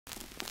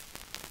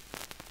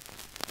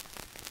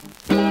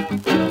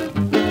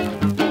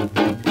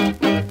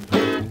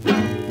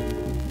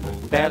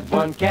There's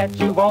one cat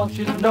you all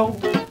should know.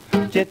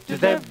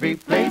 Jitters every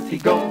place he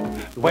goes.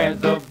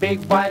 Wears a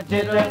big white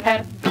jitter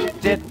hat.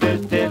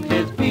 Jitters till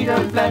his feet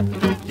are flat.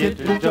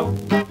 Jitter Joe,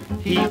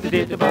 he's a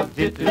jitterbug,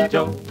 Jitter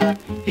Joe.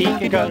 He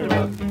can cut a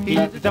rug, he's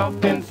a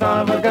jumping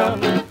son of a gun.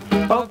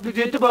 Bug the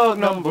jitterbug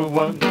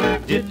 #1,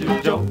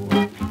 Jitter Joe.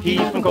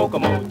 He's from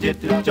Kokomo,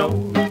 Jitter Joe.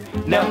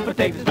 Never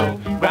takes a stroll.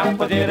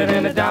 Grandpa jitter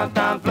in the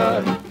downtown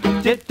flood.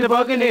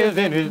 Jitterbugging is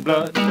in his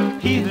blood.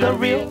 He's the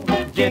real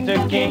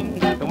jitter king,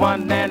 the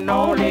one and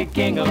only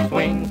king of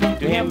swing.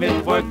 To him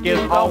his work is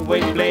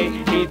always play.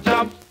 He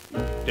jumps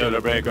till the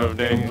break of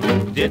day.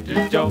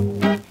 Jitter Joe,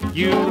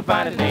 you'll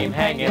find his name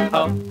hanging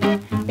up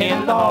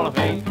in the Hall of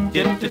Fame.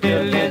 Jitter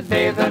till his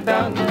days are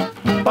done.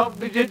 Bug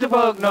the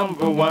jitterbug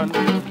 #1.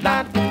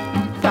 Da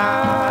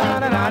da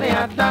da da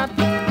da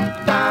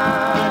da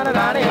da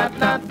da da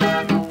da da.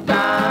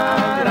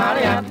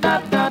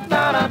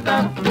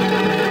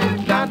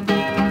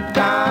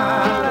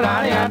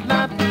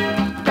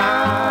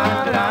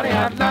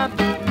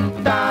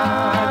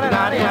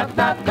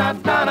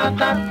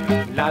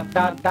 La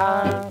da da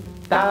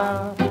da,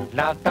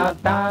 la da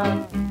da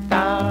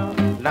da,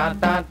 la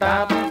da da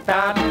da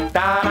da da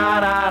da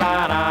da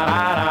da.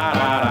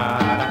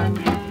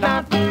 La da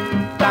da da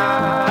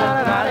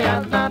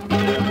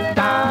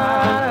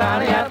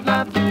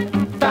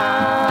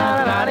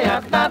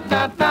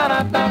da da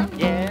da da.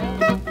 Yeah.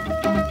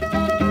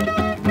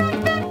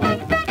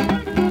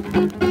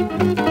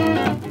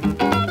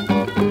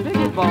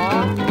 Sing it, boy.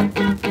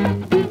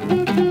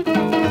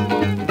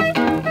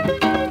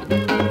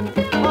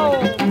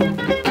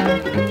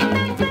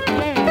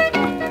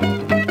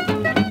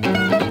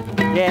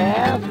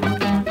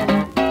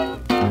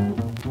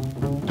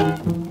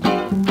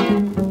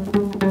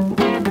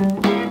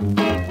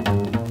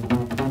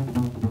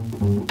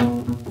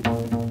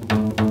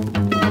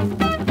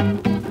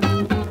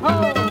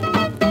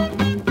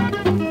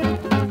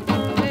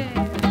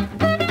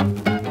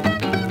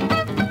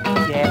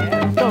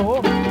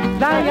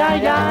 La ya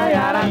ya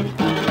ya da,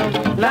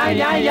 la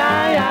ya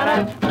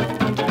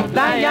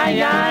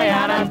ya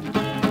ya da,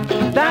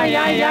 la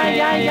ya ya ya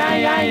ya ya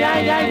ya ya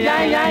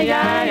ya ya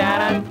ya ya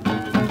da,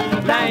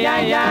 la ya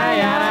ya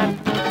ya da,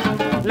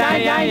 la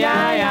ya ya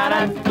ya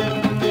da,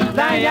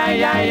 la ya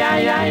ya ya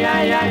ya ya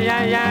ya ya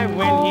ya.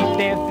 When he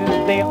dances,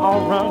 they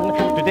all run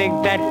to dig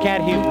that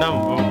cat. He's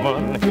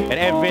 #1. At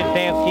every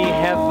dance, he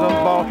has a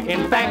ball.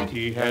 In fact,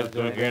 he has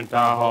the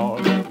guitar hall.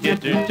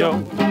 Jitter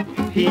Joe,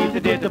 he's a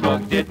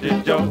jitterbug,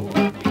 Jitter Joe.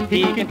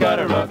 He can cut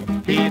a rug,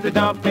 he's a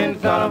jumping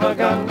son of a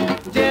gun.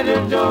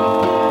 Jitter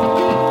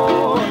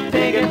Joe,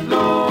 take it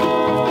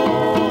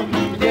slow.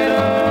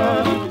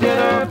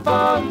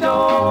 Jitterbug Joe.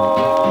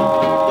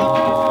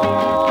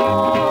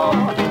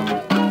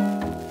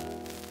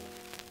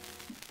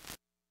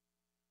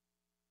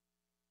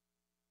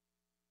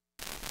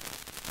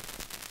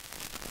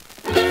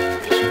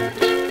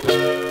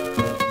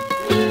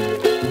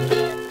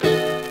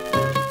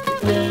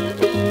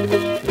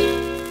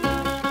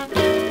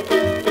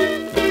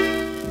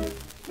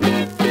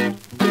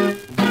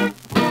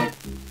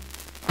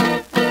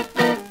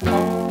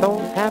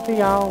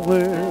 Happy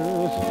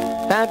hours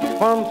that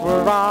once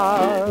were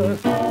ours,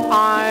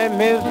 I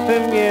miss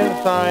them,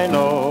 yes I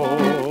know.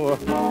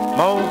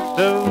 Most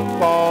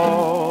of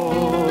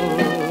all,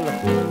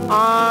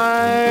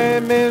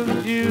 I miss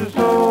you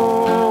so.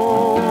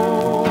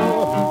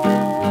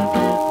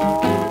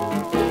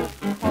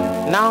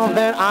 Now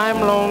that I'm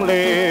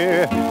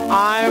lonely,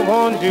 I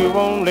want you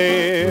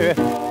only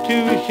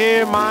to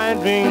share my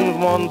dreams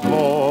once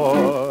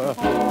more.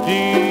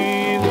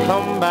 Please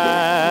come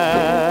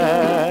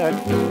back,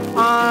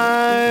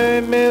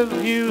 I miss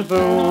you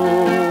so.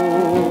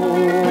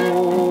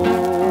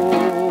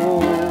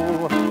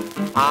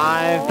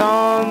 I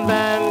thought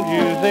that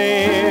you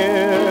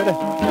said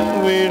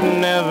we'd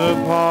never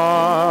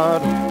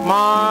part,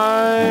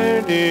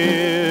 my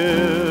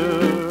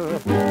dear.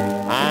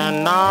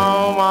 And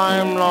now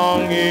I'm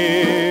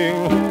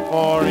longing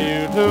for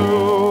you to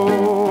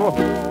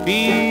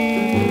be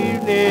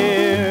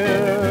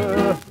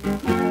near.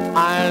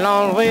 I'll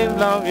always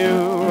love you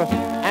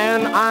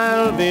and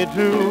I'll be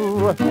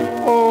true.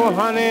 Oh,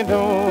 honey,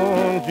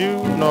 don't you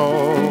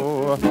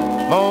know?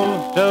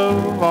 Most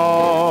of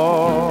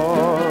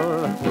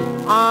all,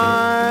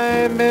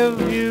 I miss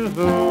you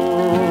so.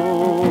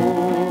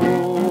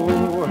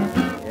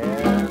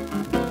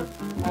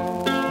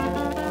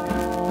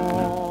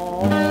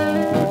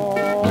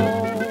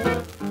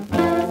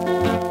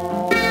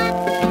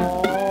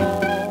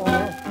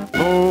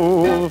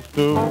 Most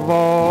of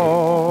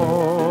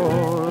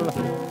all,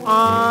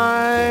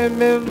 I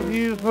miss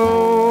you so.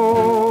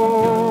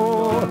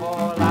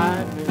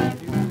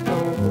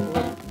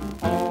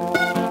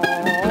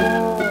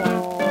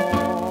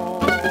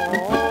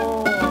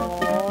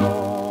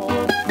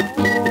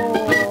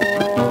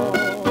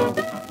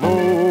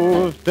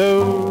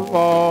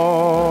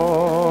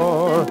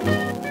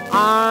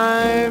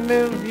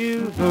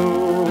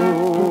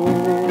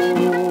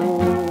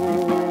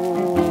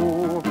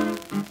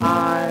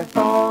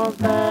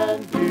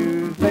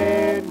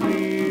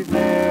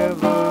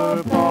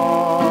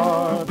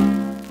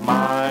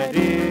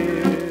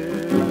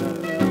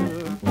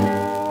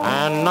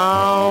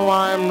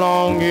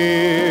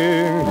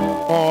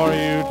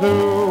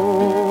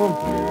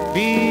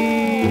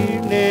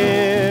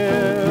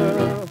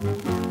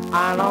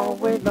 I'll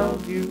always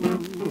love you,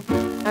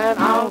 and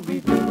I'll be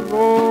true.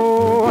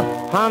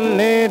 Oh,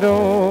 honey,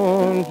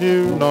 don't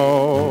you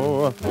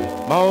know,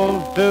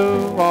 most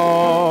of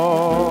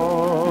all,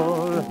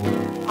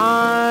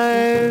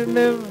 I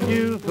miss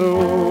you so.